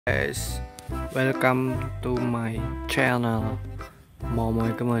Guys, welcome to my channel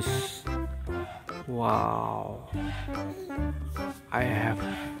Momoy Gemes. Wow, I have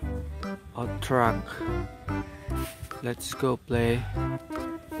a truck. Let's go play.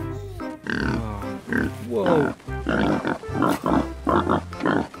 Whoa,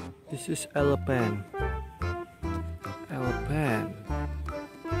 this is elephant.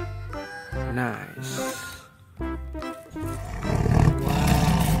 Nice.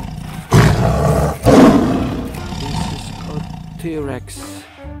 Tyrex.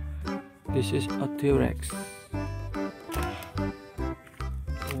 This is a Tyrex.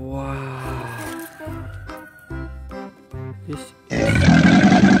 Wow. This is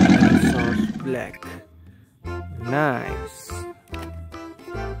Dinosaurs black. Nice.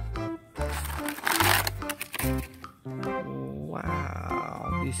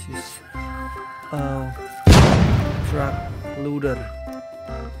 Wow. This is a truck loader.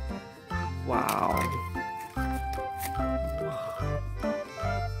 Wow.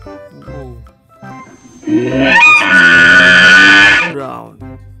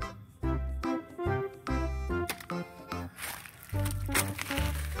 Brown.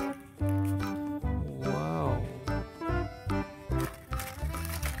 Wow.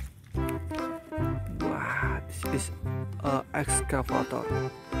 Wow, this is a excavator.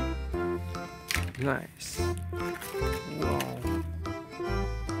 Nice. Wow.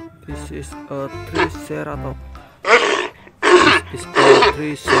 This is a Triceratops. This is a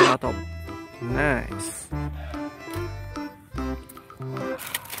Triceratops. Nice.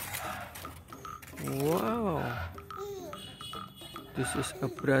 Wow. This is a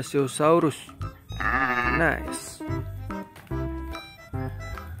Brachiosaurus. Nice.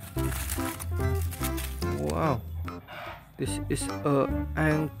 Wow. This is a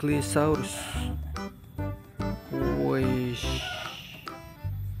Ankylosaurus. Wish.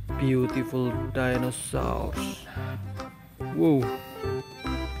 Beautiful dinosaurs. Whoa.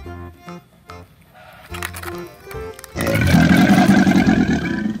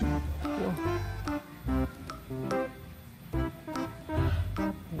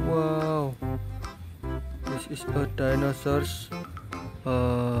 Wow, this is a dinosaurs,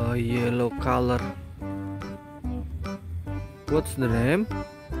 yellow color. What's the name?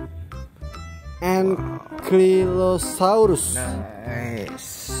 Ankylosaurus.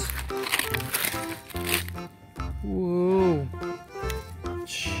 Nice. Whoa.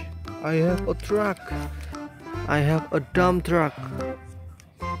 I have a truck. I have a dump truck.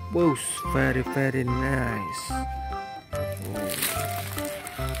 Whoa, very nice.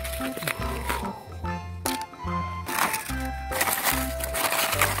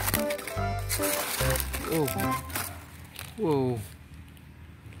 Whoa. Whoa.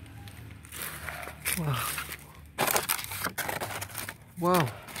 Wow. Wow.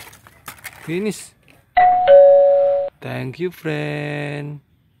 Finish. Thank you, friend.